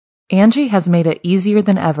Angie has made it easier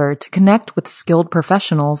than ever to connect with skilled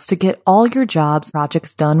professionals to get all your jobs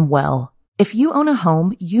projects done well. If you own a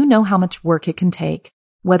home, you know how much work it can take,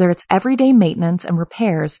 whether it's everyday maintenance and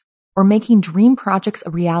repairs or making dream projects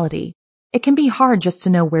a reality. It can be hard just to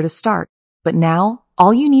know where to start, but now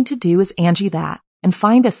all you need to do is Angie that and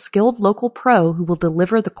find a skilled local pro who will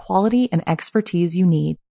deliver the quality and expertise you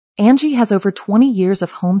need. Angie has over 20 years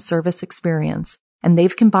of home service experience, and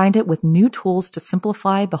they've combined it with new tools to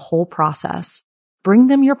simplify the whole process. Bring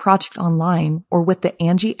them your project online or with the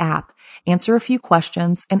Angie app, answer a few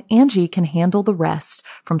questions, and Angie can handle the rest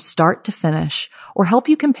from start to finish or help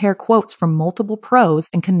you compare quotes from multiple pros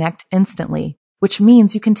and connect instantly, which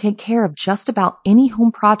means you can take care of just about any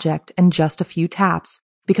home project in just a few taps.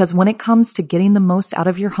 Because when it comes to getting the most out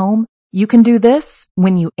of your home, you can do this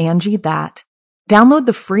when you Angie that. Download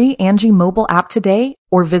the free Angie mobile app today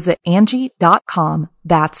or visit Angie.com.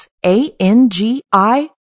 That's ANGI.com.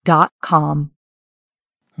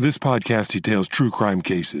 This podcast details true crime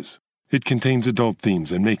cases. It contains adult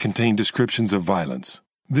themes and may contain descriptions of violence.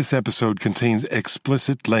 This episode contains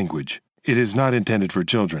explicit language. It is not intended for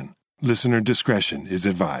children. Listener discretion is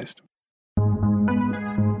advised.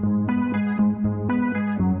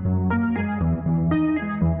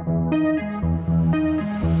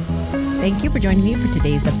 Thank you for joining me for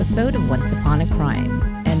today's episode of Once Upon a Crime,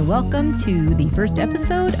 and welcome to the first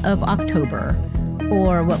episode of October,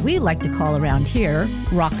 or what we like to call around here,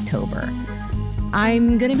 Rocktober.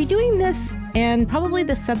 I'm going to be doing this and probably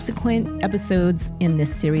the subsequent episodes in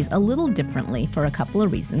this series a little differently for a couple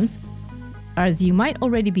of reasons. As you might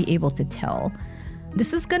already be able to tell,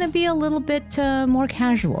 this is going to be a little bit more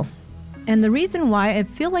casual. And the reason why I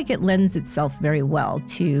feel like it lends itself very well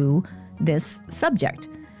to this subject,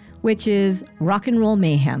 which is rock and roll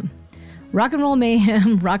mayhem. Rock and roll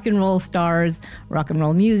mayhem, rock and roll stars, rock and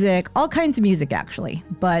roll music, all kinds of music actually.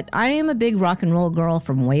 But I am a big rock and roll girl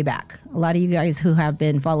from way back. A lot of you guys who have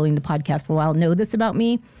been following the podcast for a while know this about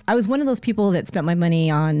me. I was one of those people that spent my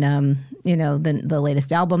money on, the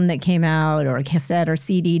latest album that came out, or a cassette or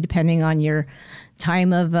CD, depending on your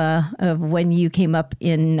time of when you came up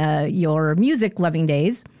in your music loving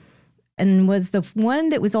days. And was the one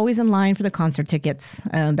that was always in line for the concert tickets,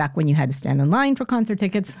 back when you had to stand in line for concert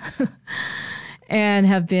tickets, and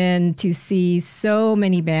have been to see so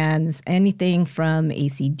many bands, anything from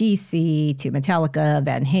AC/DC to Metallica,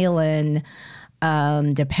 Van Halen,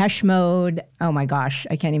 Depeche Mode. Oh my gosh,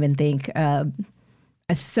 I can't even think.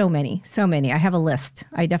 So many. I have a list.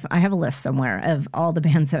 I have a list somewhere of all the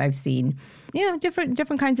bands that I've seen. You know,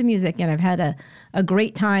 different kinds of music, and I've had a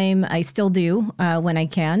great time. I still do when I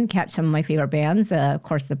can catch some of my favorite bands. Of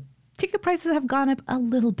course, the ticket prices have gone up a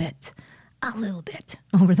little bit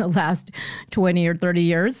over the last 20 or 30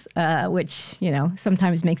 years, which,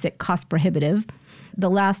 sometimes makes it cost prohibitive. The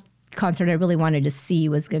last concert I really wanted to see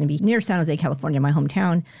was going to be near San Jose, California, my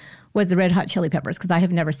hometown, was the Red Hot Chili Peppers, because I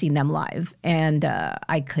have never seen them live. And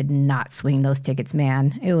I could not swing those tickets,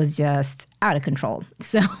 man. It was just out of control.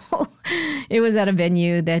 So it was at a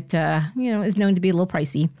venue that, is known to be a little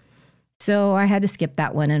pricey. So I had to skip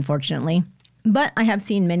that one, unfortunately. But I have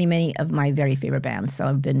seen many, many of my very favorite bands. So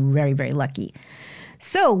I've been very, very lucky.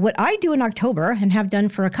 So what I do in October, and have done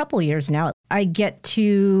for a couple of years now, I get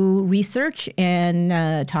to research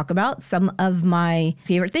and talk about some of my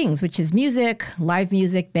favorite things, which is music, live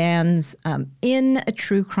music, bands, in a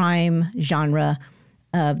true crime genre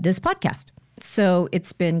of this podcast. So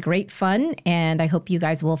it's been great fun, and I hope you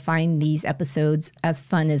guys will find these episodes as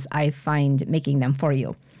fun as I find making them for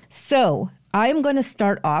you. So I'm going to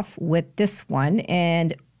start off with this one,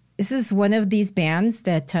 and this is one of these bands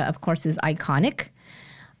that, of course, is iconic.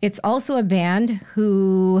 It's also a band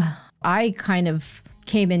who I kind of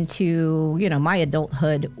came into, my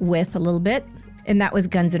adulthood with a little bit, and that was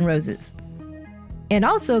Guns N' Roses. And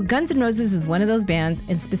also, Guns N' Roses is one of those bands,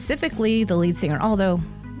 and specifically the lead singer, although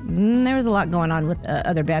there was a lot going on with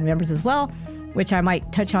other band members as well, which I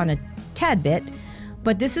might touch on a tad bit.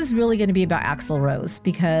 But this is really going to be about Axl Rose,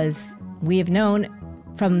 because we have known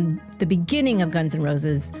from the beginning of Guns N'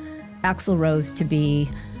 Roses, Axl Rose to be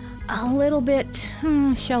a little bit,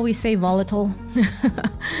 shall we say, volatile.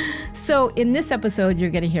 So in this episode,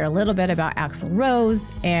 you're going to hear a little bit about Axl Rose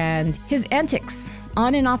and his antics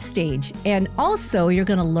on and off stage. And also, you're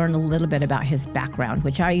going to learn a little bit about his background,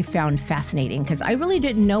 which I found fascinating, because I really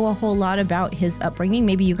didn't know a whole lot about his upbringing.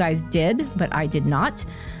 Maybe you guys did, but I did not.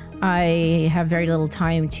 I have very little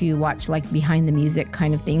time to watch behind the music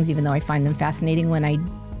kind of things, even though I find them fascinating when I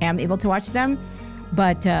am able to watch them.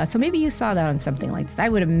 But so maybe you saw that on something like this. I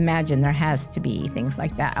would imagine there has to be things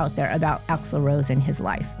like that out there about Axl Rose and his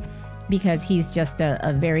life, because he's just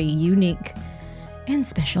a very unique and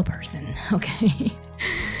special person. Okay.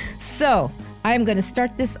 So I'm going to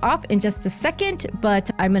start this off in just a second, but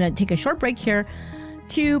I'm going to take a short break here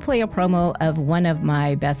to play a promo of one of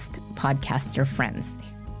my best podcaster friends.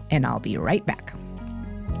 And I'll be right back.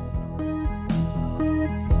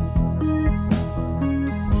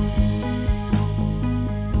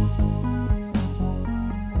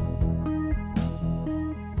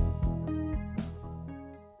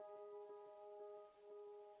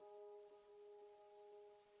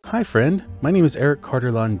 Hi friend, my name is Eric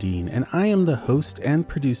Carter Lundeen, and I am the host and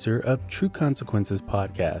producer of True Consequences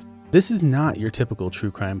podcast. This is not your typical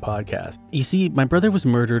true crime podcast. You see, my brother was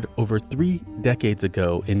murdered over 3 decades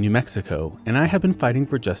ago in New Mexico, and I have been fighting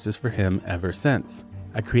for justice for him ever since.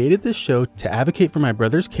 I created this show to advocate for my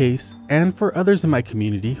brother's case and for others in my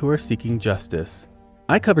community who are seeking justice.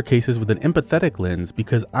 I cover cases with an empathetic lens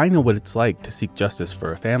because I know what it's like to seek justice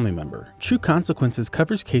for a family member. True Consequences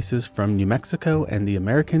covers cases from New Mexico and the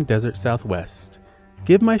American Desert Southwest.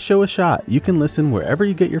 Give my show a shot. You can listen wherever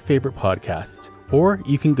you get your favorite podcasts, or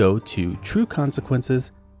you can go to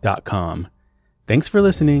trueconsequences.com. Thanks for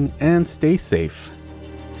listening and stay safe.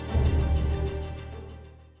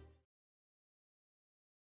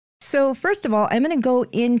 So first of all, I'm going to go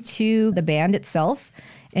into the band itself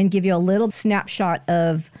and give you a little snapshot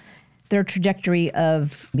of their trajectory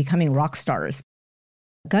of becoming rock stars.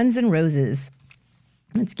 Guns N' Roses.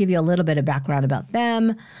 Let's give you a little bit of background about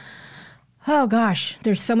them. Oh gosh,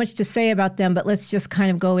 there's so much to say about them, but let's just kind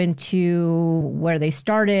of go into where they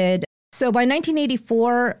started. So by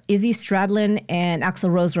 1984, Izzy Stradlin and Axl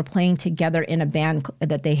Rose were playing together in a band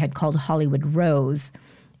that they had called Hollywood Rose.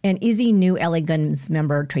 And Izzy knew LA Guns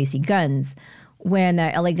member Tracy Guns. When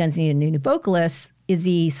LA Guns needed a new vocalist,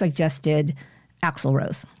 Izzy suggested Axl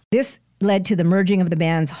Rose. This led to the merging of the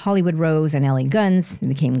bands Hollywood Rose and LA Guns. It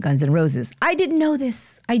became Guns N' Roses. I didn't know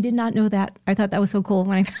this. I did not know that. I thought that was so cool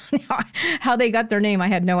when I found out how they got their name. I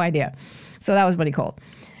had no idea. So that was pretty cool.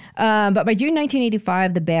 But by June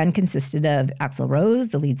 1985, the band consisted of Axl Rose,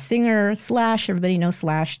 the lead singer, Slash, everybody knows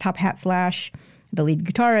Slash, Top Hat Slash, the lead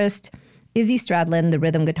guitarist, Izzy Stradlin, the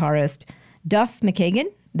rhythm guitarist, Duff McKagan,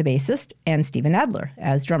 the bassist, and Steven Adler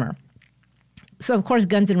as drummer. So, of course,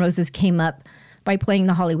 Guns N' Roses came up by playing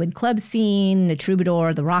the Hollywood club scene, the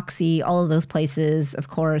Troubadour, the Roxy, all of those places, of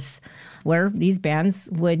course, where these bands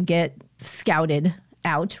would get scouted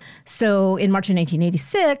out. So in March of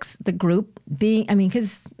 1986, the group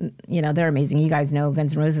because, they're amazing. You guys know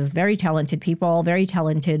Guns N' Roses, very talented people, very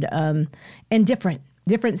talented and different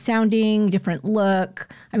sounding, different look.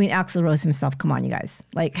 Axl Rose himself, come on, you guys.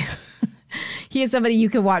 Like, he is somebody you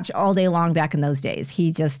could watch all day long back in those days.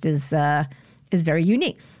 He just is very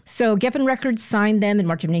unique. So Geffen Records signed them in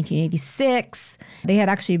March of 1986. They had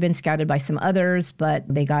actually been scouted by some others, but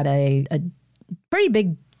they got a pretty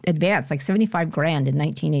big advance, like $75,000 in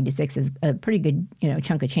 1986 is a pretty good,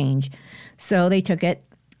 chunk of change. So they took it.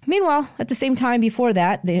 Meanwhile, at the same time before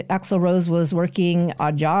that, Axl Rose was working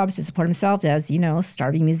odd jobs to support himself, as,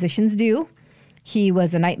 starving musicians do. He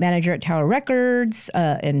was a night manager at Tower Records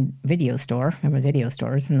and video store, remember video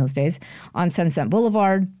stores in those days, on Sunset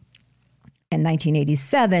Boulevard. In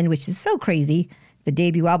 1987, which is so crazy, the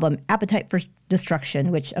debut album, Appetite for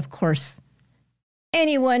Destruction, which, of course,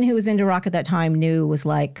 anyone who was into rock at that time knew was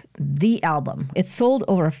like the album. It sold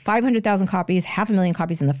over 500,000 copies, 500,000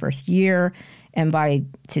 copies in the first year. And by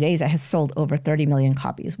today's, it has sold over 30 million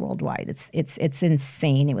copies worldwide. It's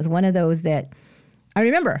insane. It was one of those that I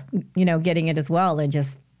remember, getting it as well and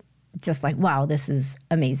just like, wow, this is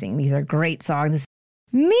amazing. These are great songs.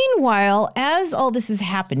 Meanwhile, as all this is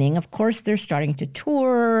happening, of course, they're starting to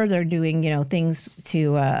tour. They're doing, things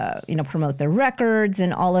to, promote their records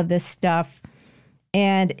and all of this stuff.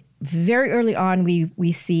 And very early on,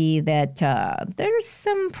 we see that there's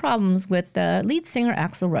some problems with the lead singer,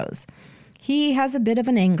 Axl Rose. He has a bit of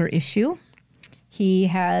an anger issue. He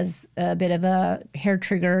has a bit of a hair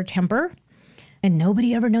trigger temper. And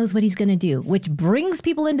nobody ever knows what he's going to do, which brings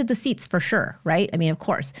people into the seats for sure, right? Of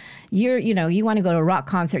course, you want to go to a rock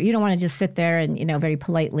concert. You don't want to just sit there and, very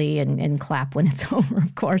politely and clap when it's over,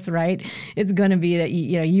 of course, right? It's going to be that,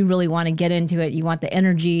 you really want to get into it. You want the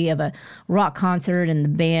energy of a rock concert and the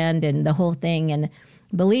band and the whole thing. And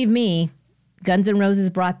believe me, Guns N' Roses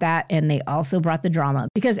brought that, and they also brought the drama.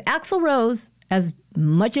 Because Axl Rose, as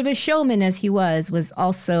much of a showman as he was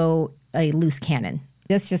also a loose cannon.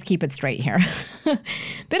 Let's just keep it straight here.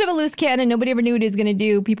 Bit of a loose cannon. Nobody ever knew what he was going to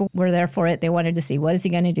do. People were there for it. They wanted to see, what is he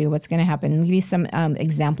going to do? What's going to happen? I'll give you some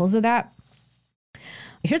examples of that.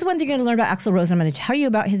 Here's one thing you're going to learn about Axl Rose. I'm going to tell you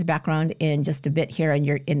about his background in just a bit here,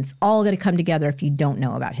 and it's all going to come together if you don't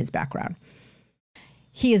know about his background.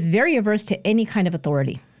 He is very averse to any kind of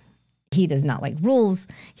authority. He does not like rules.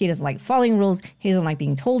 He doesn't like following rules. He doesn't like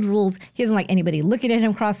being told rules. He doesn't like anybody looking at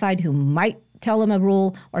him cross-eyed who might tell him a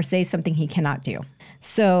rule or say something he cannot do.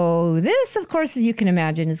 So this, of course, as you can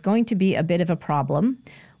imagine, is going to be a bit of a problem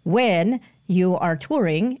when you are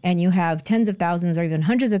touring and you have tens of thousands or even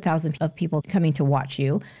hundreds of thousands of people coming to watch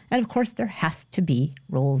you. And of course, there has to be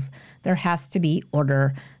rules. There has to be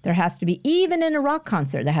order. There has to be, even in a rock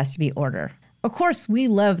concert, there has to be order. Of course, we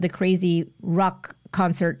love the crazy rock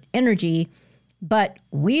concert energy, but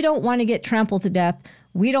we don't want to get trampled to death.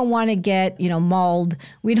 We don't want to get, mauled.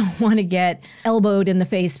 We don't want to get elbowed in the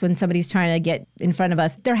face when somebody's trying to get in front of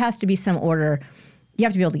us. There has to be some order. You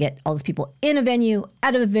have to be able to get all these people in a venue,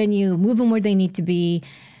 out of a venue, move them where they need to be,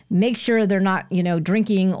 make sure they're not,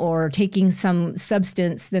 drinking or taking some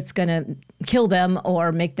substance that's going to kill them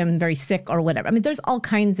or make them very sick or whatever. I mean, there's all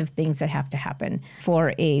kinds of things that have to happen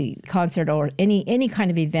for a concert or any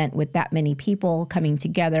kind of event with that many people coming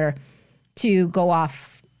together to go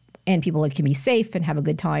off and people can be safe and have a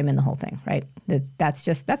good time and the whole thing, right?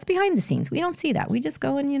 That's behind the scenes. We don't see that. We just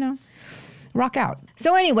go and, rock out.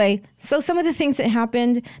 So anyway, some of the things that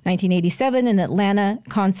happened, 1987, an Atlanta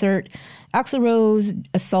concert, Axl Rose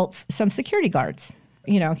assaults some security guards.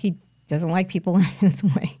 He doesn't like people in this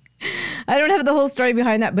way. I don't have the whole story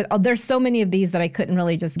behind that, but there's so many of these that I couldn't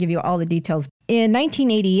really just give you all the details. In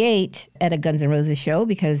 1988, at a Guns N' Roses show,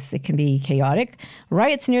 because it can be chaotic,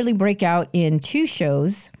 riots nearly break out in 2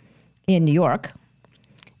 shows in New York.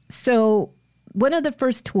 So one of the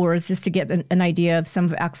first tours, just to get an idea of some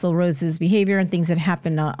of Axl Rose's behavior and things that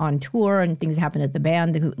happened on tour and things that happened at the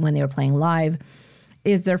band when they were playing live,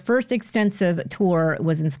 is their first extensive tour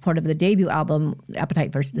was in support of the debut album,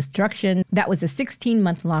 Appetite for Destruction. That was a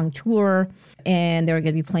 16-month-long tour, and they were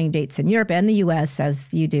going to be playing dates in Europe and the U.S.,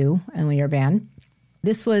 as you do when you're a band.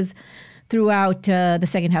 This was throughout the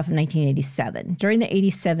second half of 1987. During the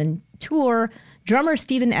 87 tour, drummer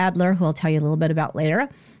Steven Adler, who I'll tell you a little bit about later,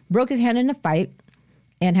 broke his hand in a fight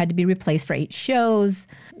and had to be replaced for 8 shows.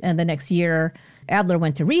 And the next year, Adler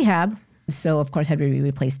went to rehab, so of course had to be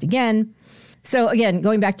replaced again. So again,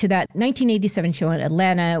 going back to that 1987 show in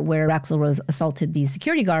Atlanta where Axl Rose assaulted these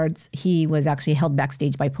security guards, he was actually held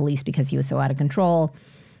backstage by police because he was so out of control.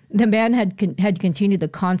 The band had continued the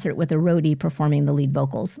concert with a roadie performing the lead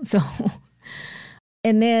vocals.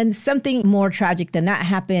 And then something more tragic than that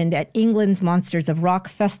happened at England's Monsters of Rock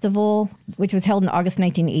Festival, which was held in August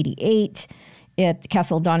 1988 at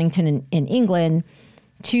Castle Donington in England.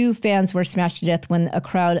 2 fans were smashed to death when a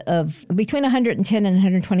crowd of between 110 and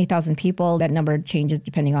 120,000 people, that number changes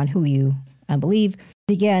depending on who you believe,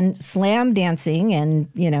 began slam dancing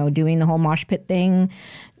and, doing the whole mosh pit thing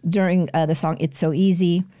during the song It's So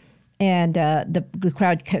Easy. And the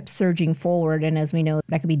crowd kept surging forward, and as we know,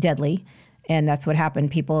 that could be deadly. And that's what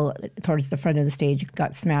happened. People towards the front of the stage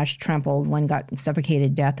got smashed, trampled. One got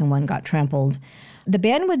suffocated death and one got trampled. The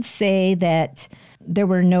band would say that there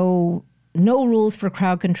were no rules for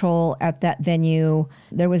crowd control at that venue.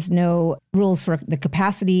 There was no rules for the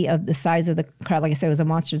capacity of the size of the crowd. Like I said, it was a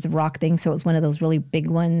Monsters of Rock thing. So it was one of those really big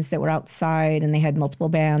ones that were outside and they had multiple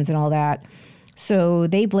bands and all that. So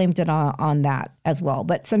they blamed it on that as well.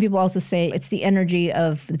 But some people also say it's the energy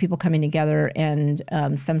of the people coming together, and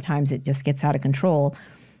sometimes it just gets out of control.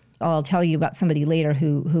 I'll tell you about somebody later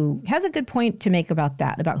who has a good point to make about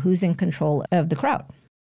that, about who's in control of the crowd.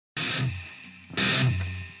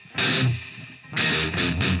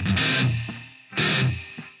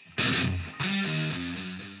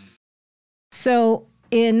 So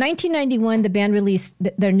in 1991, the band released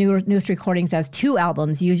their newest recordings as 2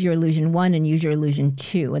 albums, Use Your Illusion 1 and Use Your Illusion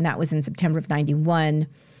 2. And that was in September of 91.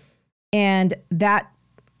 And that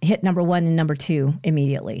hit number 1 and number 2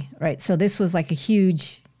 immediately, right? So this was like a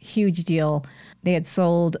huge, huge deal. They had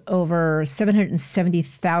sold over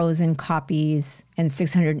 770,000 copies and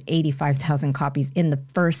 685,000 copies in the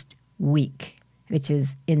first week, which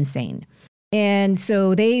is insane. And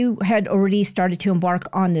so they had already started to embark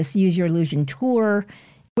on this Use Your Illusion tour,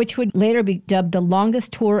 which would later be dubbed the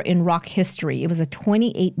longest tour in rock history. It was a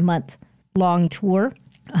 28-month-long tour,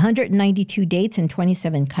 192 dates in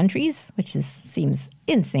 27 countries, which seems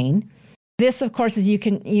insane. This, of course, as you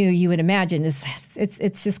would imagine,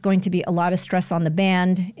 it's just going to be a lot of stress on the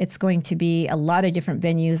band. It's going to be a lot of different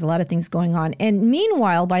venues, a lot of things going on. And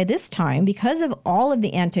meanwhile, by this time, because of all of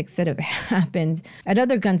the antics that have happened at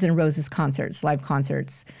other Guns N' Roses concerts, live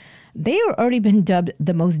concerts, they have already been dubbed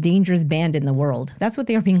the most dangerous band in the world. That's what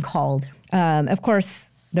they are being called. Of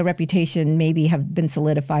course, the reputation maybe have been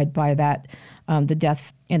solidified by that, the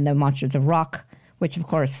deaths in the Monsters of Rock, which, of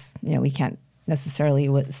course, we can't necessarily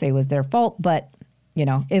say was their fault, but,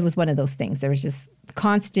 it was one of those things. There was just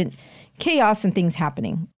constant chaos and things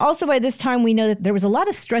happening. Also, by this time, we know that there was a lot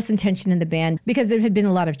of stress and tension in the band because there had been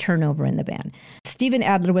a lot of turnover in the band. Steven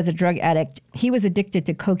Adler was a drug addict. He was addicted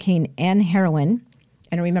to cocaine and heroin.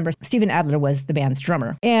 And remember, Steven Adler was the band's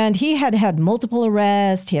drummer. And he had had multiple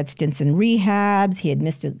arrests. He had stints in rehabs. He had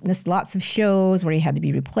missed lots of shows where he had to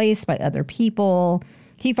be replaced by other people.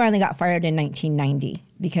 He finally got fired in 1990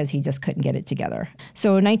 because he just couldn't get it together.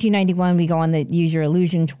 So in 1991, we go on the Use Your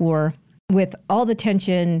Illusion tour with all the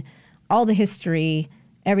tension, all the history,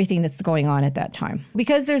 everything that's going on at that time.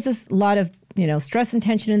 Because there's a lot of stress and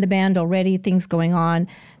tension in the band already, things going on.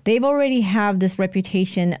 They've already have this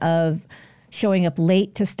reputation of showing up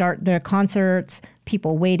late to start their concerts,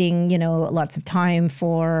 people waiting, lots of time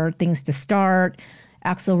for things to start.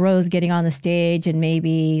 Axl Rose getting on the stage and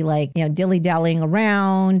maybe dilly-dallying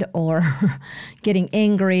around or getting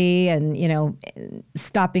angry and,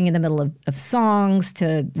 stopping in the middle of songs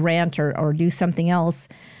to rant or do something else.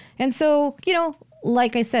 And so,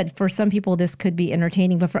 like I said, for some people this could be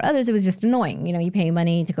entertaining, but for others it was just annoying. You pay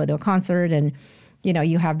money to go to a concert and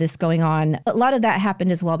you have this going on. A lot of that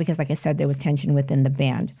happened as well because, like I said, there was tension within the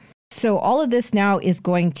band. So all of this now is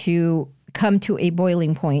going to come to a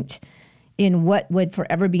boiling point in what would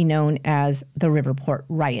forever be known as the Riverport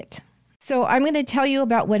Riot. So I'm going to tell you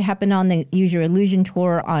about what happened on the Use Your Illusion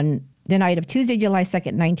tour on the night of Tuesday, July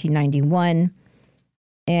 2nd, 1991.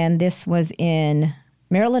 And this was in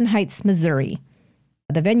Maryland Heights, Missouri.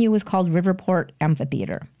 The venue was called Riverport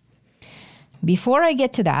Amphitheater. Before I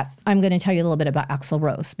get to that, I'm going to tell you a little bit about Axl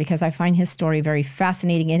Rose because I find his story very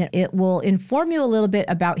fascinating and it will inform you a little bit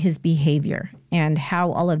about his behavior and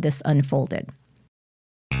how all of this unfolded.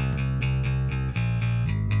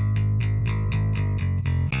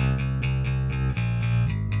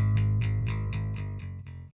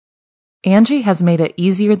 Angie has made it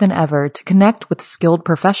easier than ever to connect with skilled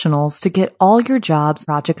professionals to get all your jobs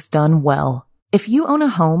projects done well. If you own a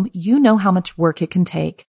home, you know how much work it can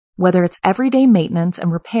take, whether it's everyday maintenance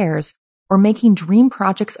and repairs or making dream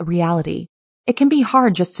projects a reality. It can be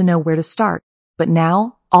hard just to know where to start, but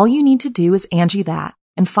now all you need to do is Angie that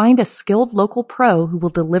and find a skilled local pro who will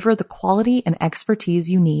deliver the quality and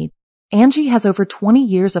expertise you need. Angie has over 20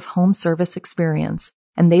 years of home service experience,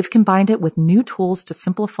 and they've combined it with new tools to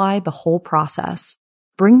simplify the whole process.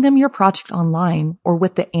 Bring them your project online or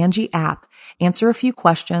with the Angie app, answer a few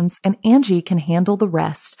questions, and Angie can handle the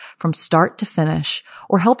rest from start to finish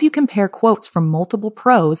or help you compare quotes from multiple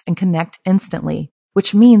pros and connect instantly,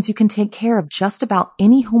 which means you can take care of just about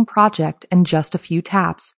any home project in just a few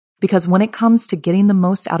taps. Because when it comes to getting the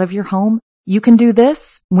most out of your home, you can do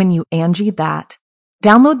this when you Angie that.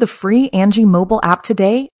 Download the free Angie mobile app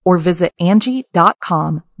today or visit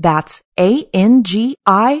Angie.com. That's ANGI.com.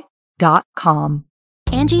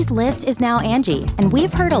 Angie's List is now Angie, and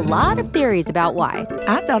we've heard a lot of theories about why.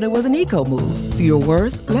 I thought it was an eco move. Fewer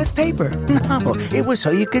words, less paper. No, it was so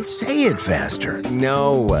you could say it faster.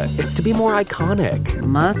 No, it's to be more iconic.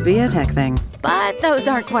 Must be a tech thing. But those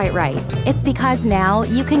aren't quite right. It's because now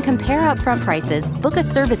you can compare upfront prices, book a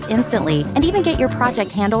service instantly, and even get your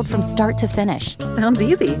project handled from start to finish. Sounds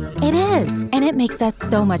easy. It is, and it makes us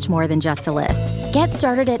so much more than just a list. Get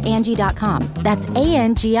started at Angie.com. That's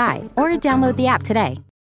ANGI, or download the app today.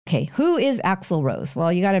 Okay, who is Axl Rose?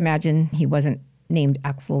 Well, you got to imagine he wasn't named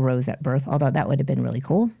Axl Rose at birth, although that would have been really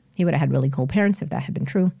cool. He would have had really cool parents if that had been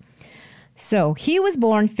true. So he was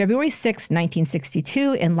born February 6,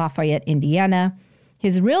 1962 in Lafayette, Indiana.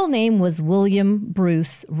 His real name was William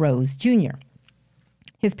Bruce Rose, Jr.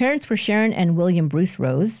 His parents were Sharon and William Bruce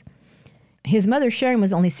Rose. His mother, Sharon,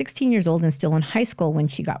 was only 16 years old and still in high school when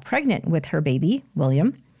she got pregnant with her baby,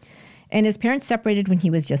 William. And his parents separated when he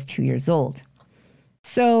was just 2 years old.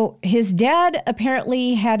 So his dad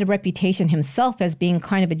apparently had a reputation himself as being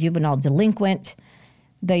kind of a juvenile delinquent.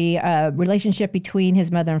 The relationship between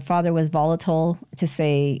his mother and father was volatile, to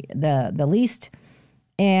say the least.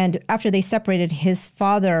 And after they separated, his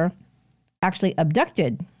father actually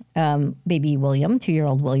abducted baby William,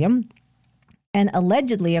 2-year-old William, and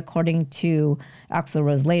allegedly, according to Axl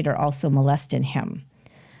Rose later, also molested him.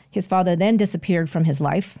 His father then disappeared from his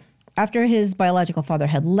life. After his biological father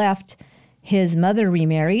had left, his mother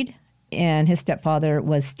remarried, and his stepfather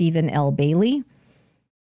was Stephen L. Bailey.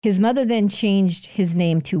 His mother then changed his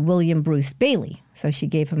name to William Bruce Bailey, so she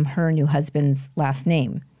gave him her new husband's last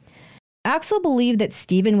name. Axl believed that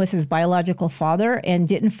Stephen was his biological father and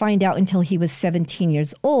didn't find out until he was 17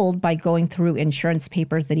 years old by going through insurance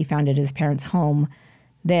papers that he found at his parents' home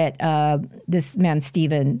that this man,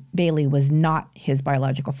 Stephen Bailey, was not his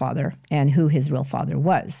biological father and who his real father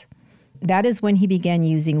was. That is when he began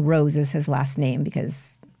using Rose as his last name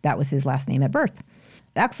because that was his last name at birth.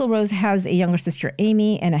 Axl Rose has a younger sister,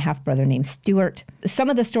 Amy, and a half-brother named Stuart. Some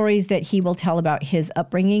of the stories that he will tell about his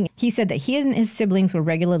upbringing, he said that he and his siblings were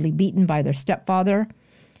regularly beaten by their stepfather.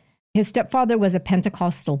 His stepfather was a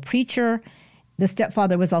Pentecostal preacher. The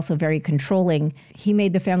stepfather was also very controlling. He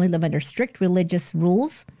made the family live under strict religious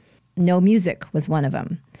rules. No music was one of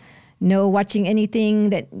them. No watching anything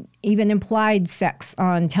that even implied sex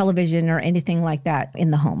on television or anything like that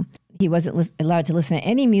in the home. He wasn't allowed to listen to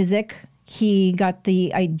any music. He got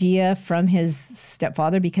the idea from his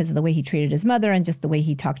stepfather because of the way he treated his mother and just the way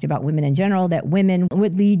he talked about women in general, that women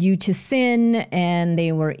would lead you to sin and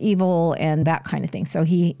they were evil and that kind of thing. So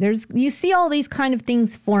you see all these kind of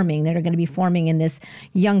things forming that are going to be forming in this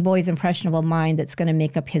young boy's impressionable mind that's going to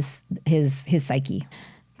make up his psyche.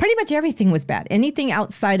 Pretty much everything was bad. Anything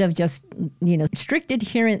outside of just, strict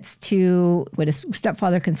adherence to what his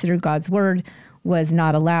stepfather considered God's word was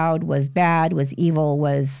not allowed, was bad, was evil,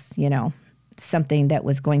 was, something that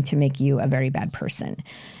was going to make you a very bad person.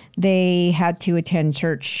 They had to attend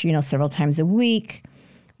church, several times a week.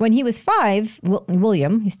 When he was 5,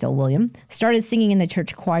 William, he's still William, started singing in the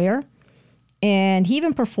church choir. And he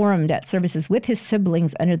even performed at services with his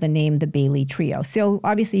siblings under the name the Bailey Trio. So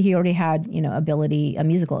obviously he already had, a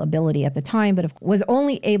musical ability at the time, but was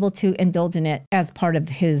only able to indulge in it as part of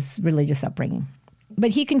his religious upbringing.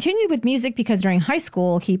 But he continued with music because during high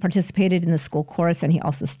school, he participated in the school chorus and he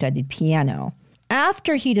also studied piano.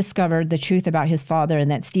 After he discovered the truth about his father and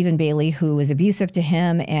that Stephen Bailey, who was abusive to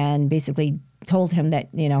him and basically told him that,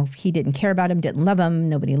 he didn't care about him, didn't love him,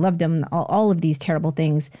 nobody loved him, all of these terrible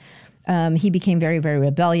things, he became very, very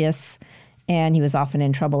rebellious, and he was often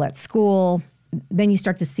in trouble at school. Then you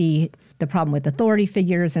start to see the problem with authority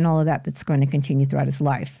figures and all of that that's going to continue throughout his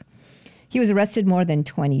life. He was arrested more than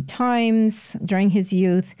 20 times during his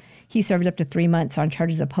youth. He served up to 3 months on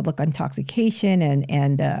charges of public intoxication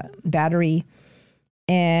and battery.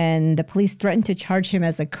 And the police threatened to charge him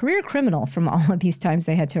as a career criminal from all of these times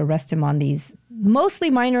they had to arrest him on these mostly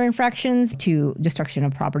minor infractions to destruction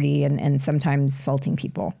of property and sometimes assaulting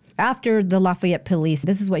people. After the Lafayette police,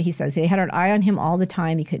 this is what he says. They had an eye on him all the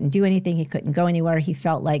time. He couldn't do anything. He couldn't go anywhere. He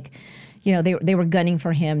felt like, they were gunning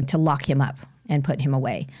for him to lock him up and put him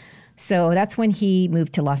away. So that's when he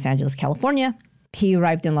moved to Los Angeles, California. He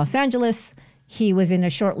arrived in Los Angeles. He was in a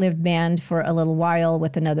short-lived band for a little while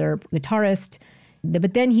with another guitarist.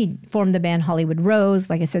 But then he formed the band Hollywood Rose,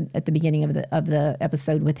 like I said at the beginning of the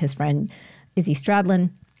episode, with his friend Izzy Stradlin,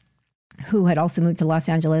 who had also moved to Los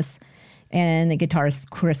Angeles, and the guitarist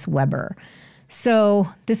Chris Webber. So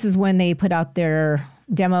this is when they put out their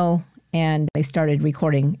demo and they started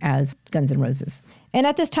recording as Guns N' Roses. And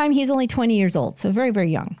at this time, he's only 20 years old, so very, very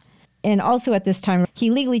young. And also at this time, he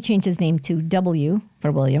legally changed his name to W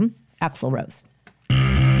for William, Axl Rose.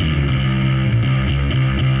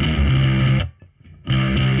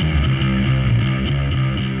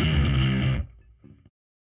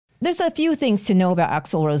 There's a few things to know about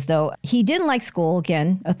Axl Rose, though. He didn't like school,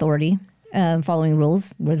 again, authority. Following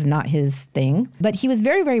rules was not his thing. But he was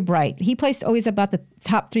very, very bright. He placed always about the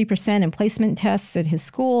top 3% in placement tests at his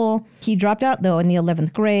school. He dropped out, though, in the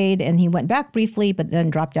 11th grade, and he went back briefly, but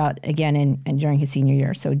then dropped out again during his senior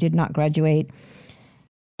year, so did not graduate.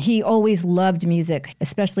 He always loved music,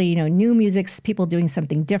 especially, new music, people doing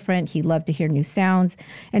something different. He loved to hear new sounds.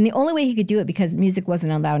 And the only way he could do it, because music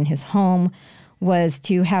wasn't allowed in his home, was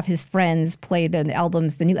to have his friends play the new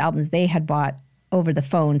albums they had bought over the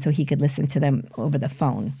phone so he could listen to them over the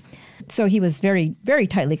phone. So he was very, very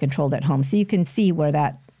tightly controlled at home. So you can see where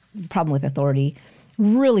that problem with authority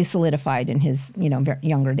really solidified in his,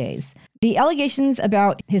 younger days. The allegations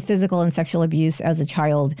about his physical and sexual abuse as a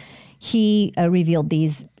child, he revealed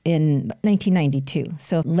these in 1992.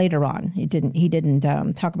 So later on, he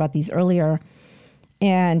didn't talk about these earlier.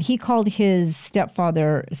 And he called his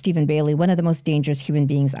stepfather, Stephen Bailey, one of the most dangerous human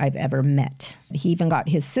beings I've ever met. He even got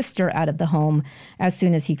his sister out of the home as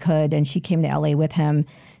soon as he could, and she came to LA with him.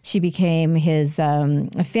 She became his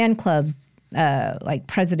fan club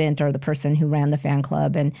president, or the person who ran the fan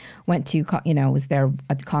club, and went to, was there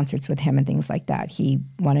at the concerts with him and things like that. He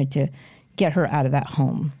wanted to get her out of that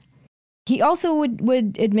home. He also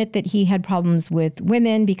would admit that he had problems with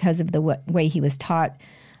women because of the way he was taught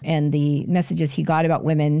and the messages he got about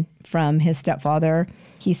women from his stepfather.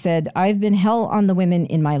 He said, "I've been hell on the women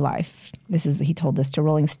in my life." He told this to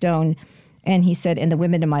Rolling Stone. And he said, "And the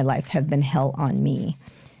women in my life have been hell on me."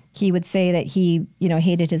 He would say that he,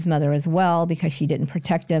 hated his mother as well because she didn't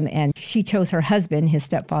protect him. And she chose her husband, his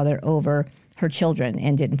stepfather, over her children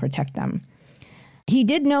and didn't protect them. He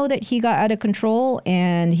did know that he got out of control,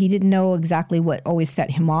 and he didn't know exactly what always set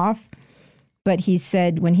him off. But he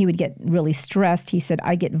said when he would get really stressed, he said,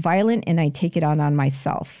 I get violent and I take it on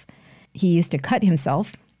myself. He used to cut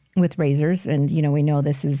himself with razors. And, we know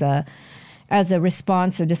this is as a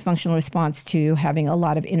response, a dysfunctional response to having a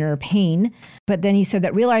lot of inner pain. But then he said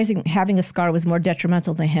that realizing having a scar was more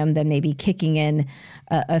detrimental to him than maybe kicking in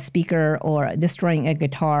a speaker or destroying a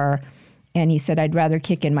guitar. And he said, I'd rather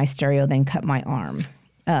kick in my stereo than cut my arm.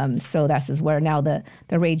 So this is where now the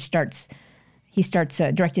rage starts. He starts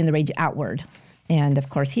directing the rage outward. And of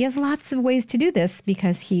course, he has lots of ways to do this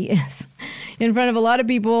because he is in front of a lot of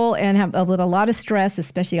people and with a lot of stress,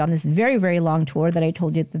 especially on this very, very long tour that I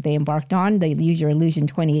told you that they embarked on, the Use Your Illusion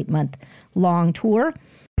 28-month long tour.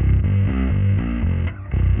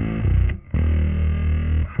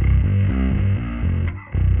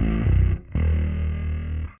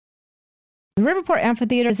 The Riverport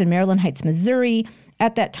Amphitheater is in Maryland Heights, Missouri.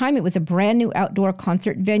 At that time, it was a brand new outdoor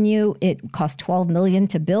concert venue. It cost $12 million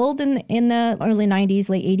to build in the early 90s,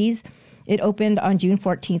 late 80s. It opened on June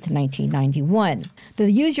 14th, 1991.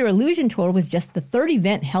 The Use Your Illusion tour was just the third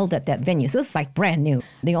event held at that venue, so it's like brand new.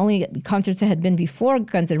 The only concerts that had been before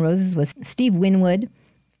Guns N' Roses was Steve Winwood,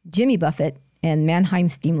 Jimmy Buffett, and Mannheim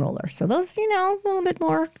Steamroller. So those, a little bit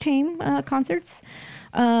more tame concerts,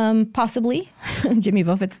 possibly. Jimmy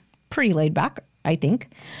Buffett's pretty laid back, I think.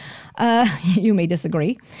 You may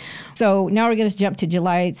disagree. So now we're going to jump to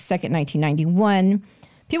July 2nd, 1991.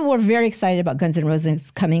 People were very excited about Guns N' Roses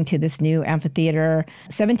coming to this new amphitheater.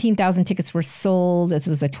 17,000 tickets were sold. This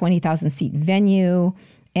was a 20,000-seat venue.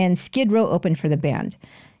 And Skid Row opened for the band.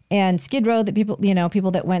 And Skid Row, the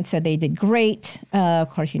people that went said they did great. Of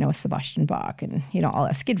course, Sebastian Bach and, all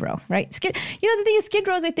that. Skid Row, right? The thing is, Skid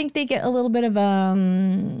Rows, I think they get a little bit of,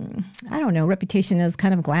 reputation as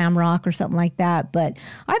kind of glam rock or something like that. But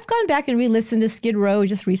I've gone back and re-listened to Skid Row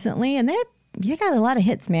just recently, and they got a lot of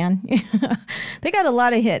hits, man. They got a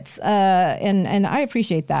lot of hits, and I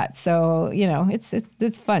appreciate that. So,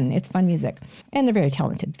 it's fun. It's fun music. And they're very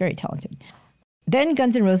talented, very talented. Then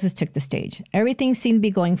Guns N' Roses took the stage. Everything seemed to be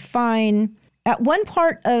going fine. At one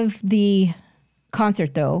part of the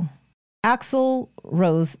concert, though, Axl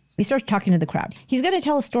Rose, he starts talking to the crowd. He's going to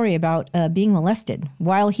tell a story about being molested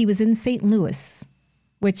while he was in St. Louis,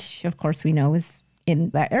 which, of course, we know is in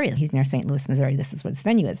that area. He's near St. Louis, Missouri. This is where this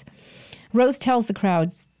venue is. Rose tells the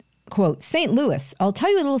crowd, quote, St. Louis, I'll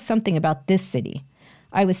tell you a little something about this city.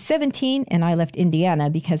 I was 17 and I left Indiana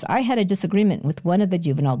because I had a disagreement with one of the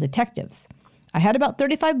juvenile detectives. I had about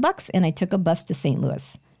 $35 and I took a bus to St.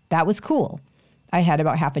 Louis. That was cool. I had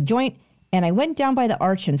about half a joint and I went down by the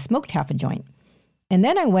arch and smoked half a joint. And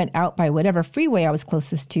then I went out by whatever freeway I was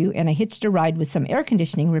closest to and I hitched a ride with some air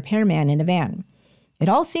conditioning repairman in a van. It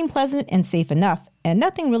all seemed pleasant and safe enough and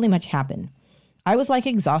nothing really much happened. I was like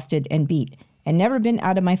exhausted and beat and never been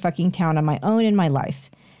out of my fucking town on my own in my life.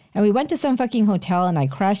 And we went to some fucking hotel and I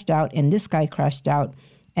crashed out and this guy crashed out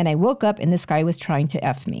and I woke up and this guy was trying to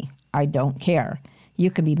F me. I don't care. You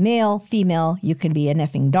can be male, female, you can be an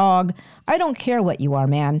effing dog. I don't care what you are,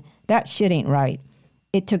 man. That shit ain't right.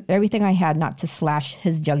 It took everything I had not to slash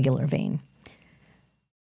his jugular vein.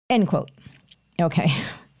 End quote. Okay.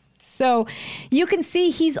 So you can see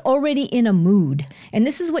he's already in a mood. And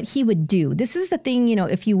this is what he would do. This is the thing,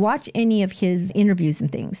 if you watch any of his interviews and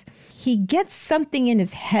things, he gets something in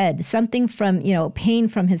his head, something from, pain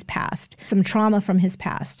from his past, some trauma from his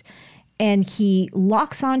past. And he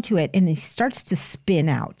locks onto it and he starts to spin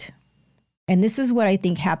out. And this is what I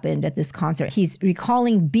think happened at this concert. He's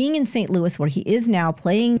recalling being in St. Louis, where he is now,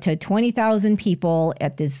 playing to 20,000 people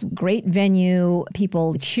at this great venue,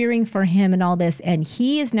 people cheering for him and all this. And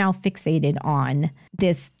he is now fixated on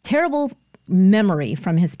this terrible memory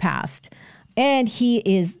from his past. And he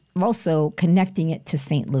is also connecting it to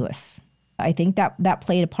St. Louis. I think that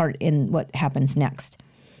played a part in what happens next.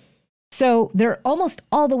 So they're almost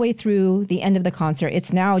all the way through the end of the concert.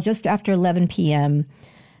 It's now just after 11 p.m.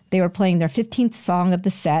 They were playing their 15th song of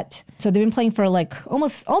the set. So they've been playing for like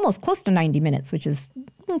almost close to 90 minutes, which is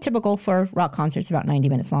typical for rock concerts, about 90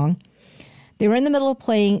 minutes long. They were in the middle of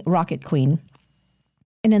playing Rocket Queen.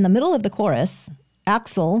 And in the middle of the chorus,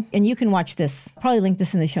 Axl, and you can watch this, I'll probably link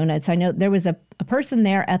this in the show notes. I know there was a person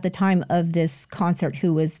there at the time of this concert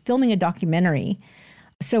who was filming a documentary,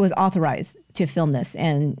 so was authorized to film this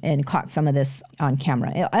and caught some of this on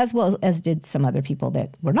camera, as well as did some other people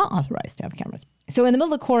that were not authorized to have cameras. So in the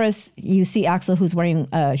middle of the chorus, you see Axl, who's wearing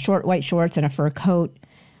short white shorts and a fur coat,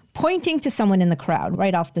 pointing to someone in the crowd,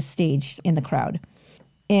 right off the stage in the crowd.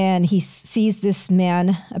 And he sees this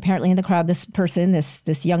man, apparently in the crowd, this person,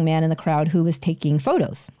 this young man in the crowd who was taking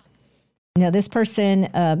photos. Now, this person,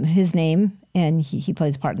 his name, and he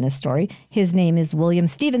plays a part in this story, his name is William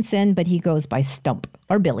Stevenson, but he goes by Stump,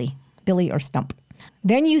 or Billy Billy or Stump.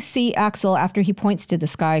 Then you see Axel, after he points to the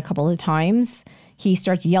sky a couple of times, he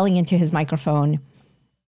starts yelling into his microphone,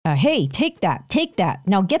 hey, take that.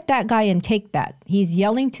 Now get that guy and take that. He's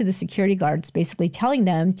yelling to the security guards, basically telling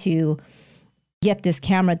them to get this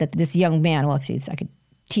camera that this young man, well, actually, it's like a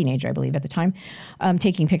teenager, I believe, at the time,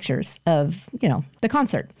 taking pictures of, the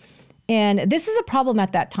concert. And this is a problem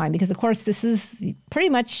at that time because, of course, this is pretty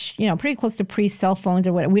much, pretty close to pre-cell phones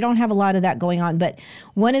or whatever. We don't have a lot of that going on. But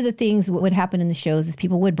one of the things what would happen in the shows is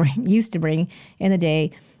people would used to bring in the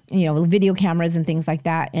day, video cameras and things like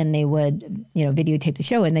that. And they would, videotape the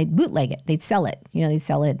show and they'd bootleg it. They'd sell it. They'd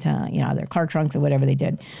sell it to, their car trunks or whatever they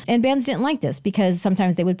did. And bands didn't like this because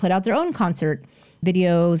sometimes they would put out their own concert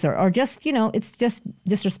videos or just, it's just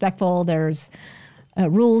disrespectful. There's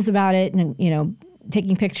rules about it and,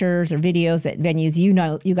 taking pictures or videos at venues,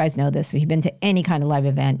 you guys know this. If you've been to any kind of live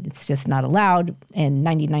event, it's just not allowed in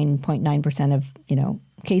 99.9% of,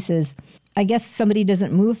 cases. I guess somebody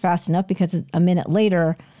doesn't move fast enough because a minute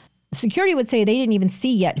later, security would say they didn't even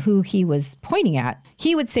see yet who he was pointing at.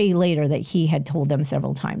 He would say later that he had told them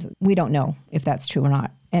several times. We don't know if that's true or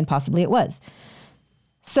not, and possibly it was.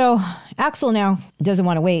 So Axel now doesn't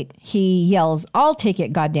want to wait. He yells, "I'll take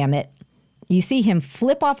it, goddammit." You see him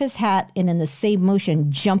flip off his hat and in the same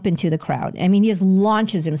motion jump into the crowd. I mean, he just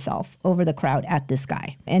launches himself over the crowd at this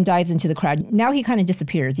guy and dives into the crowd. Now he kind of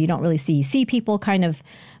disappears. You don't really see. You see people kind of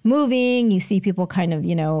moving. You see people kind of,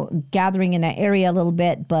 gathering in that area a little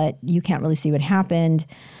bit, but you can't really see what happened.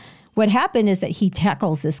 What happened is that he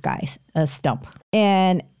tackles this guy, Stump.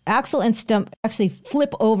 And Axel and Stump actually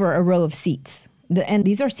flip over a row of seats. And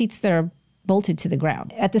these are seats that are bolted to the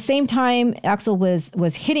ground. At the same time, Axel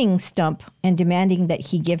was hitting Stump and demanding that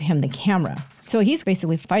he give him the camera. So he's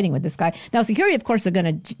basically fighting with this guy. Now, security, of course,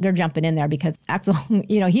 they're jumping in there because Axel,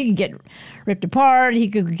 he could get ripped apart. He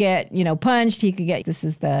could get, punched. This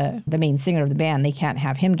is the main singer of the band. They can't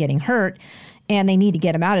have him getting hurt. And they need to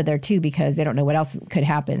get him out of there, too, because they don't know what else could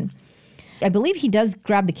happen. I believe he does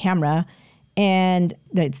grab the camera. And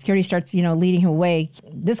the security starts, leading him away.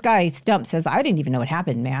 This guy, Stump, says, "I didn't even know what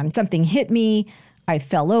happened, man. Something hit me. I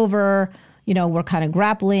fell over. We're kind of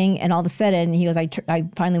grappling." And all of a sudden, he goes, I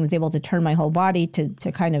finally was able to turn my whole body to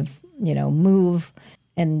kind of, move.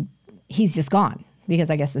 And he's just gone because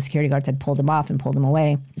I guess the security guards had pulled him off and pulled him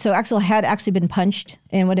away. So Axel had actually been punched,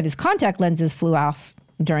 and one of his contact lenses flew off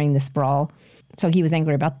during this brawl. So he was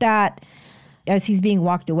angry about that. As he's being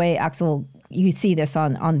walked away, Axel, you see this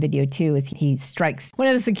on video too, as he strikes one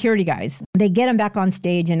of the security guys. They get him back on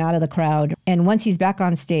stage and out of the crowd. And once he's back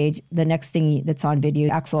on stage, the next thing that's on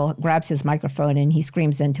video, Axel grabs his microphone and he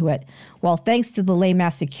screams into it, "Well, thanks to the lame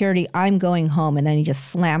ass security, I'm going home." And then he just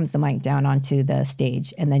slams the mic down onto the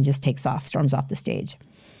stage and then just takes off, storms off the stage.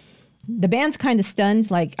 The band's kind of stunned.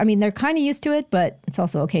 They're kind of used to it, but it's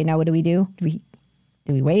also, okay, now what do we do?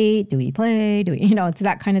 Do we wait? Do we play? It's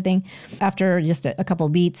that kind of thing. After just a couple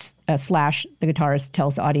of beats, Slash, the guitarist,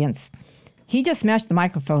 tells the audience, "He just smashed the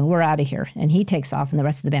microphone. We're out of here." And he takes off, and the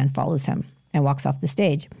rest of the band follows him and walks off the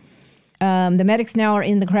stage. The medics now are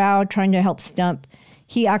in the crowd trying to help Stump.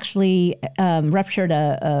 He actually ruptured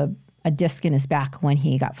a disc in his back when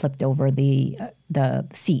he got flipped over the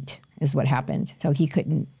seat, is what happened. So he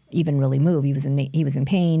couldn't even really move. He was in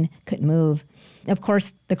pain, couldn't move. Of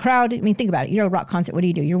course, the crowd, think about it. You're at a rock concert. What do?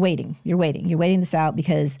 You're waiting. You're waiting this out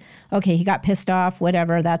because, okay, he got pissed off,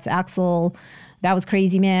 whatever. That's Axel. That was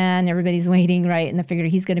crazy, man. Everybody's waiting, right? And they figured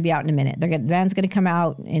he's going to be out in a minute. The band's going to come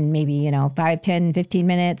out in maybe, 5, 10, 15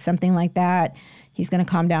 minutes, something like that. He's going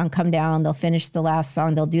to come down. They'll finish the last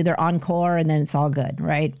song. They'll do their encore, and then it's all good,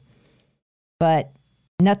 right? But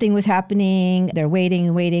nothing was happening. They're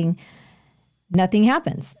waiting. Nothing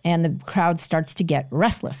happens. And the crowd starts to get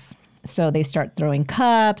restless. So they start throwing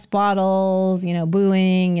cups, bottles,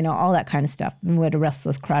 booing, all that kind of stuff, and what a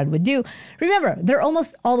restless crowd would do. Remember, they're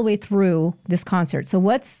almost all the way through this concert. So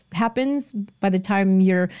what happens by the time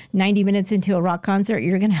you're 90 minutes into a rock concert?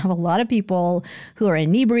 You're going to have a lot of people who are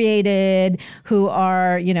inebriated, who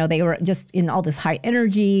are, they were just in all this high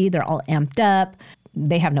energy. They're all amped up.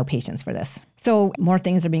 They have no patience for this. So more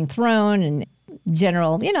things are being thrown and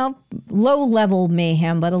general, low-level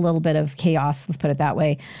mayhem, but a little bit of chaos, let's put it that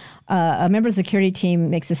way. A member of the security team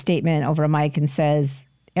makes a statement over a mic and says,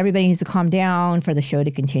 "Everybody needs to calm down for the show to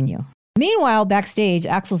continue." Meanwhile, backstage,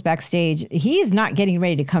 Axel's backstage, he is not getting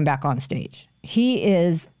ready to come back on stage. He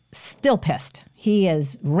is still pissed. He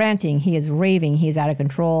is ranting. He is raving. He is out of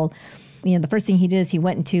control. The first thing he did is he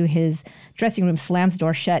went into his dressing room, slams the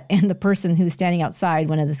door shut, and the person who's standing outside,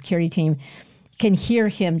 one of the security team, can hear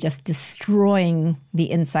him just destroying the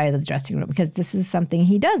inside of the dressing room, because this is something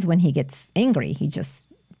he does when he gets angry. He just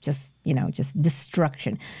just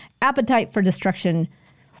destruction. Appetite for Destruction,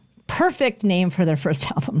 perfect name for their first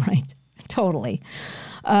album, right? Totally.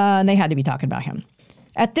 And they had to be talking about him.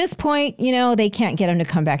 At this point, they can't get him to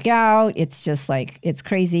come back out. It's just like, it's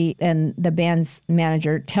crazy. And the band's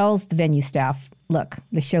manager tells the venue staff, look,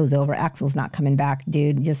 the show's over. Axl's not coming back,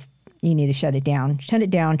 dude. You need to shut it down. Shut it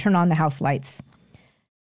down. Turn on the house lights.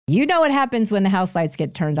 You know what happens when the house lights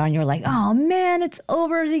get turned on. You're like, oh, man, it's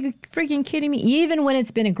over. Are you freaking kidding me? Even when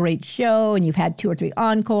it's been a great show and you've had 2 or 3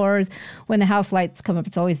 encores, when the house lights come up,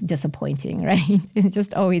 it's always disappointing, right? It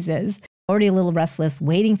just always is. Already a little restless,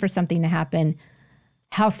 waiting for something to happen.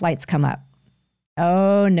 House lights come up.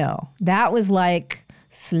 Oh, no. That was like,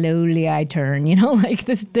 slowly I turn, like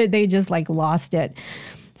this, they just like lost it.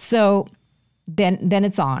 So then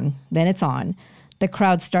it's on. The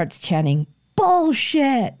crowd starts chanting,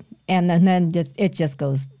 bullshit. And then it just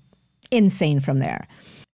goes insane from there.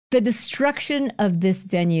 The destruction of this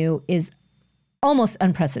venue is almost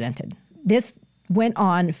unprecedented. This went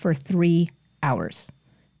on for 3 hours.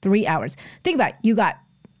 3 hours. Think about it. You got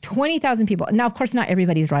 20,000 people. Now, of course, not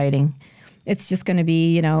everybody's rioting. It's just going to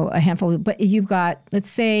be, a handful. But you've got, let's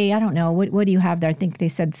say, I don't know, what do you have there? I think they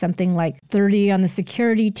said something like 30 on the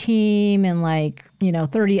security team and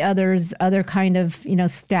 30 other kind of,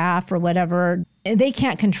 staff or whatever. They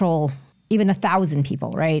can't control even 1,000 people,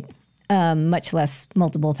 right? Much less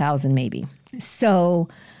multiple thousand maybe. So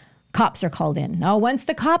cops are called in. Now, once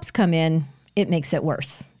the cops come in, it makes it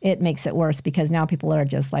worse. It makes it worse because now people are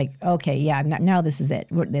just like, okay, yeah, now this is it.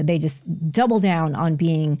 They just double down on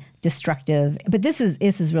being destructive. But this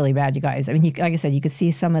is really bad, you guys. I mean, like I said, you could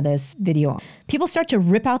see some of this video. People start to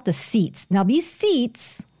rip out the seats. Now, these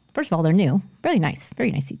seats, first of all, they're new. Very nice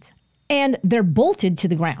seats. And they're bolted to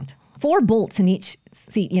the ground. 4 bolts in each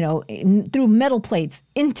seat, through metal plates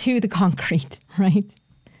into the concrete, right?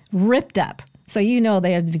 Ripped up. So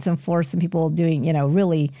there had to be some force and people doing,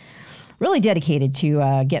 really dedicated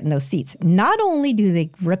to getting those seats. Not only do they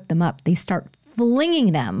rip them up, they start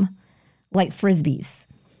flinging them like Frisbees.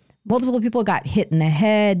 Multiple people got hit in the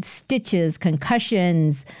head, stitches,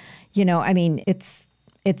 concussions. It's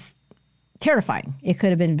terrifying. It could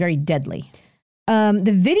have been very deadly.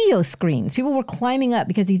 The video screens, people were climbing up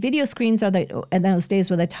because these video screens in those days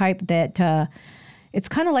were the type that it's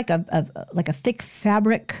kind of like a thick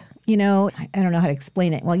fabric. I don't know how to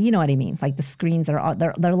explain it. Well, you know what I mean. Like the screens are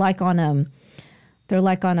they're like on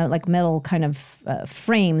metal kind of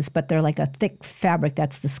frames, but they're like a thick fabric.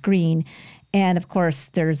 That's the screen. And of course,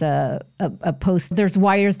 there's a post. There's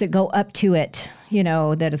wires that go up to it,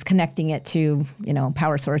 that is connecting it to,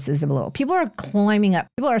 power sources below. People are climbing up.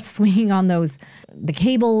 People are swinging on the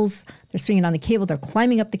cables. They're swinging on the cables. They're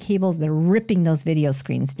climbing up the cables. They're ripping those video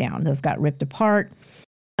screens down. Those got ripped apart.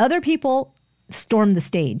 Other people stormed the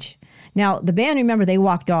stage. Now, the band, remember, they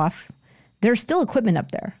walked off. There's still equipment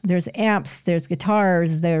up there. There's amps, there's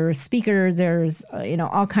guitars, there's speakers, there's,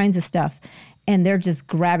 all kinds of stuff. And they're just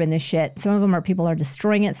grabbing this shit. Some of them people are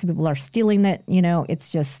destroying it. Some people are stealing it.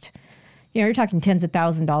 It's just, you're talking tens of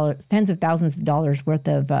thousands of dollars worth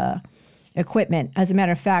of equipment. As a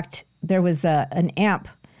matter of fact, there was an amp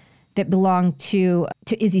that belonged to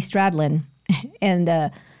Izzy Stradlin.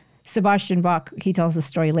 And Sebastian Bach, he tells the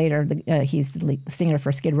story later, he's the lead singer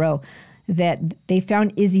for Skid Row, that they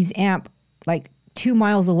found Izzy's amp like 2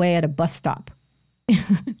 miles away at a bus stop.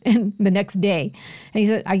 And the next day. And he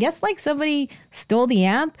said, I guess somebody stole the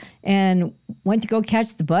amp and went to go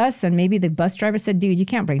catch the bus. And maybe the bus driver said, dude, you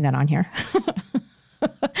can't bring that on here.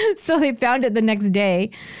 So they found it the next day,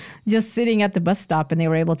 just sitting at the bus stop. And they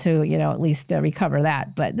were able to, at least recover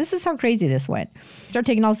that. But this is how crazy this went. Started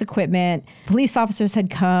taking all this equipment. Police officers had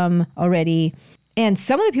come already. And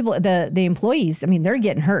some of the people, the employees, I mean, they're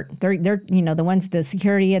getting hurt. They're the ones, the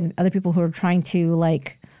security and other people who are trying to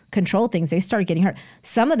control things, they started getting hurt.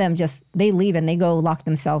 Some of them they leave and they go lock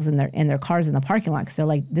themselves in their cars in the parking lot because they're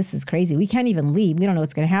like, this is crazy. We can't even leave. We don't know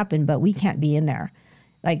what's going to happen, but we can't be in there.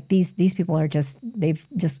 Like these people are they've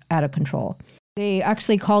just out of control. They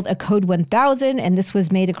actually called a Code 1000, and this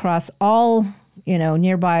was made across all,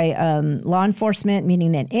 nearby law enforcement,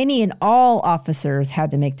 meaning that any and all officers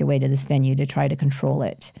had to make their way to this venue to try to control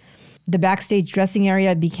it. The backstage dressing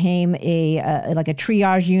area became a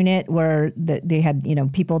triage unit where they had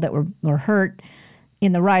people that were hurt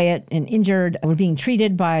in the riot and injured were being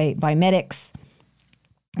treated by medics.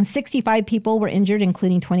 65 people were injured,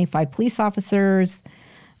 including 25 police officers.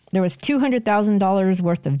 There was $200,000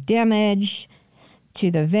 worth of damage to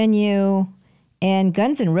the venue, and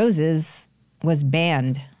Guns N' Roses was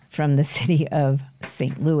banned from the city of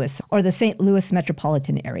St. Louis, or the St. Louis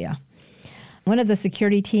metropolitan area. One of the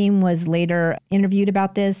security team was later interviewed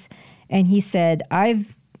about this, and he said,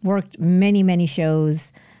 I've worked many, many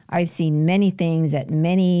shows. I've seen many things at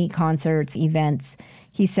many concerts, events.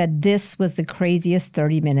 He said this was the craziest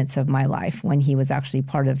 30 minutes of my life when he was actually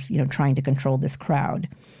part of, trying to control this crowd.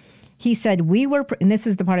 He said and this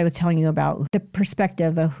is the part I was telling you about, the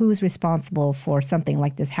perspective of who's responsible for something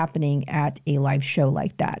like this happening at a live show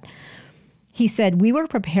like that. He said, we were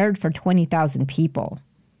prepared for 20,000 people.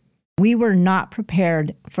 We were not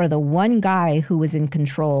prepared for the one guy who was in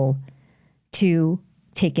control to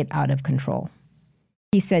take it out of control.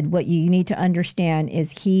 He said, what you need to understand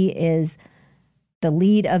is he is the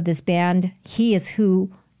lead of this band. He is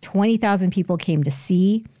who 20,000 people came to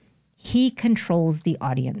see. He controls the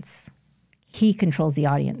audience. He controls the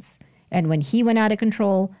audience. And when he went out of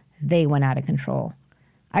control, they went out of control.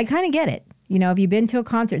 I kind of get it. If you've been to a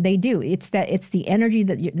concert, they do. It's the energy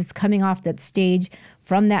that's coming off that stage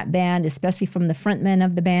from that band, especially from the frontman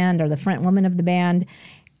of the band or the front woman of the band.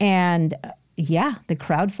 And yeah, the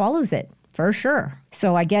crowd follows it for sure.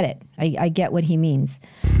 So I get it. I get what he means.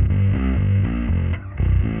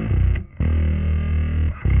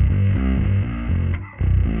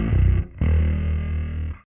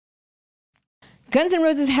 Guns N'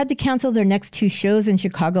 Roses had to cancel their next 2 shows in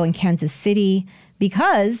Chicago and Kansas City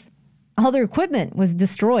because all their equipment was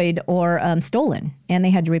destroyed or stolen, and they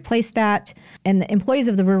had to replace that. And the employees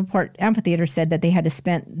of the Riverport Amphitheater said that they had to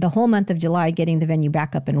spend the whole month of July getting the venue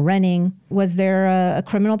back up and running. Was there a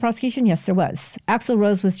criminal prosecution? Yes, there was. Axl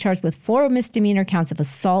Rose was charged with 4 misdemeanor counts of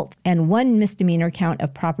assault and 1 misdemeanor count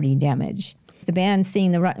of property damage. The band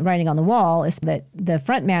seeing the writing on the wall is that the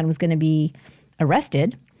front man was going to be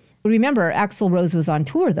arrested. Remember, Axl Rose was on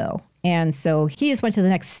tour, though, and so he just went to the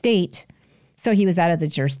next state. So he was out of the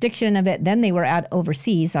jurisdiction of it. Then they were out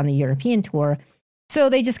overseas on the European tour. So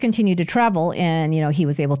they just continued to travel, and, he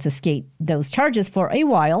was able to skate those charges for a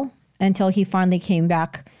while until he finally came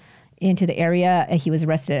back into the area. He was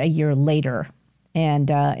arrested a year later, and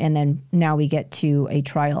then now we get to a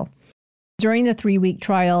trial. During the 3-week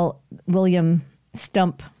trial, William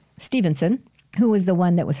Stump Stevenson, who was the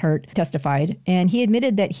one that was hurt, testified, and he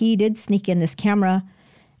admitted that he did sneak in this camera,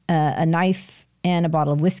 a knife, and a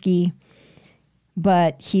bottle of whiskey.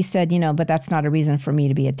 But he said, but that's not a reason for me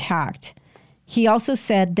to be attacked. He also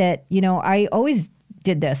said that, I always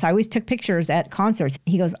did this. I always took pictures at concerts.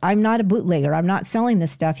 He goes, I'm not a bootlegger. I'm not selling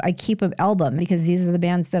this stuff. I keep an album because these are the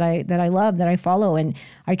bands that I love, that I follow. And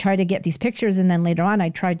I try to get these pictures. And then later on, I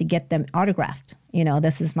tried to get them autographed.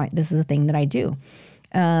 This is the thing that I do.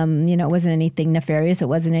 It wasn't anything nefarious. It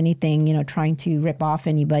wasn't anything, trying to rip off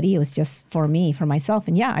anybody. It was just for me, for myself.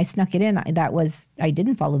 And yeah, I snuck it in. I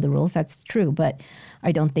didn't follow the rules. That's true. But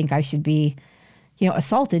I don't think I should be,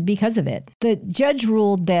 assaulted because of it. The judge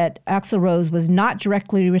ruled that Axl Rose was not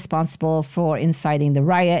directly responsible for inciting the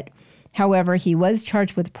riot. However, he was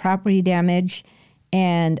charged with property damage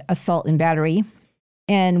and assault and battery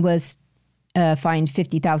and was fined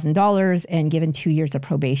 $50,000 and given 2 years of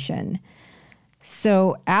probation.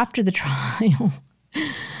 So after the trial,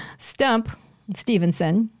 Stump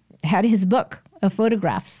Stevenson had his book of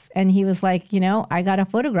photographs, and he was like, I got a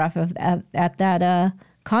photograph of at that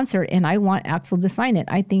concert, and I want Axl to sign it.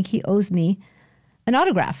 I think he owes me an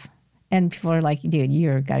autograph. And people are like, dude,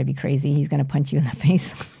 you're got to be crazy. He's going to punch you in the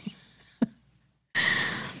face.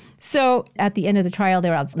 So at the end of the trial, they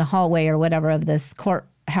were out in the hallway or whatever of this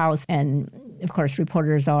courthouse, and of course,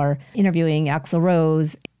 reporters are interviewing Axl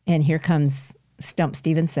Rose, and here comes Stump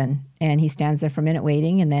Stevenson, and he stands there for a minute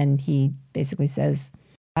waiting, and then he basically says,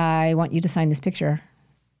 I want you to sign this picture.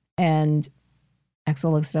 And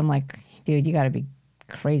Axl looks at him like, dude, you got to be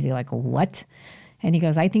crazy. Like, what? And he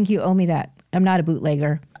goes, I think you owe me that. I'm not a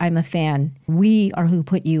bootlegger. I'm a fan. We are who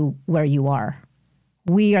put you where you are.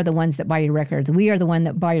 We are the ones that buy your records. We are the one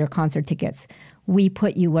that buy your concert tickets. We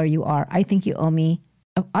put you where you are. I think you owe me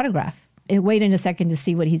an autograph. And wait in a second to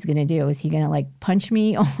see what he's going to do. Is he going to punch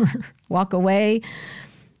me or walk away?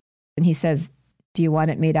 And he says, do you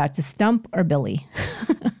want it made out to Stump or Billy?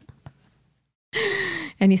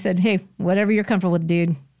 And he said, hey, whatever you're comfortable with,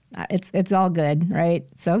 dude. It's all good, right?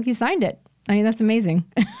 So he signed it. I mean, that's amazing.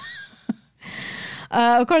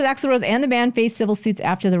 Of course, Axl Rose and the band faced civil suits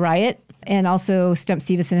after the riot. And also, Stump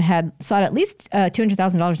Stevenson had sought at least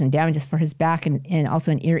 $200,000 in damages for his back and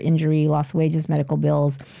also an ear injury, lost wages, medical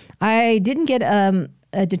bills. I didn't get a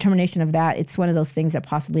determination of that. It's one of those things that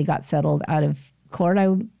possibly got settled out of court, I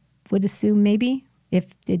would assume, maybe, if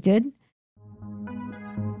it did.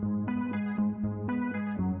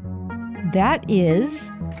 That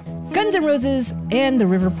is Guns N' Roses and the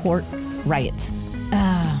Riverport riot.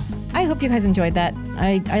 I hope you guys enjoyed that.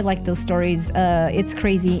 I like those stories. It's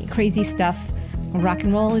crazy, crazy stuff. Rock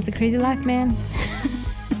and roll is a crazy life, man.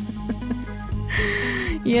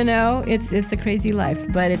 It's a crazy life,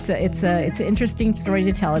 but it's an interesting story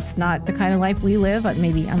to tell. It's not the kind of life we live,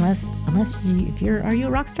 maybe unless are you a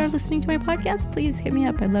rock star listening to my podcast? Please hit me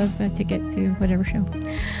up. I'd love a ticket to whatever show.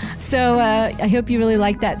 So I hope you really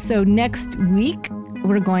like that. So next week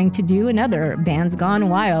we're going to do another Bands Gone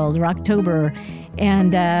Wild, Rocktober,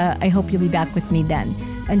 and I hope you'll be back with me then.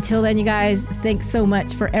 Until then, you guys, thanks so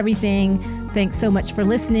much for everything. Thanks so much for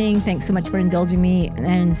listening. Thanks so much for indulging me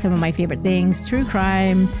and some of my favorite things: true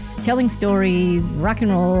crime, telling stories, rock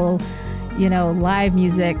and roll, live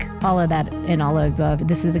music, all of that and all of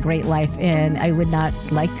this is a great life. And I would not,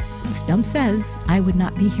 like Stump says, I would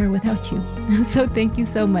not be here without you. So thank you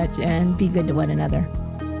so much, and be good to one another.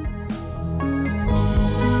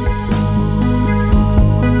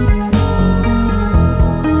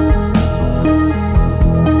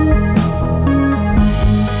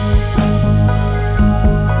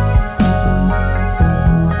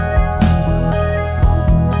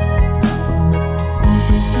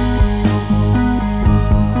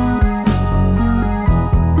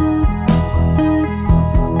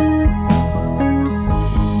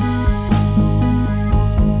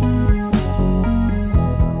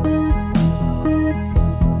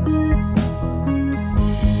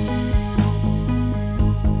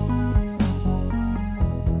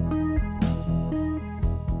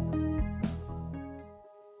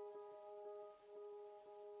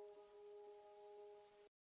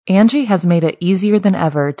 Angie has made it easier than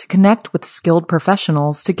ever to connect with skilled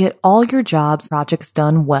professionals to get all your jobs projects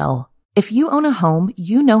done well. If you own a home,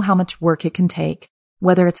 you know how much work it can take,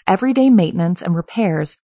 whether it's everyday maintenance and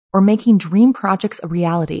repairs or making dream projects a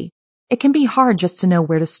reality. It can be hard just to know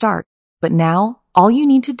where to start, but now all you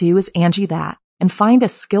need to do is Angie that and find a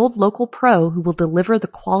skilled local pro who will deliver the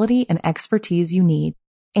quality and expertise you need.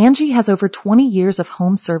 Angie has over 20 years of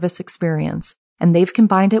home service experience, and they've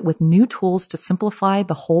combined it with new tools to simplify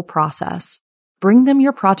the whole process. Bring them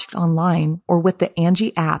your project online or with the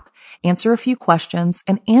Angie app, answer a few questions,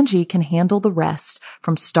 and Angie can handle the rest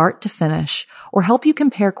from start to finish, or help you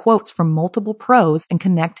compare quotes from multiple pros and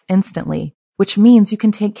connect instantly, which means you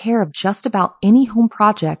can take care of just about any home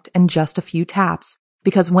project in just a few taps.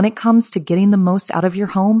 Because when it comes to getting the most out of your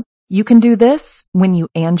home, you can do this when you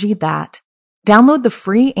Angie that. Download the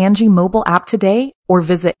free Angie mobile app today or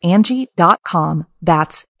visit Angie.com.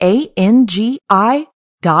 That's ANGI.com.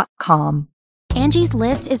 Angie's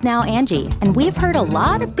List is now Angie, and we've heard a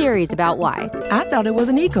lot of theories about why. I thought it was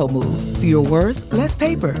an eco move. Fewer words, less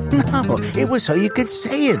paper. No, it was so you could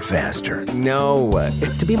say it faster. No,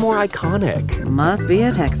 it's to be more iconic. Must be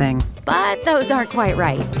a tech thing. But those aren't quite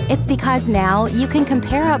right. It's because now you can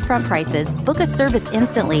compare upfront prices, book a service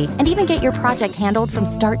instantly, and even get your project handled from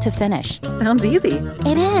start to finish. Sounds easy.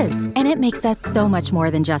 It is, and it makes us so much more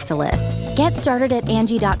than just a list. Get started at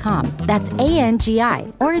Angie.com. That's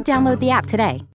ANGI, or download the app today.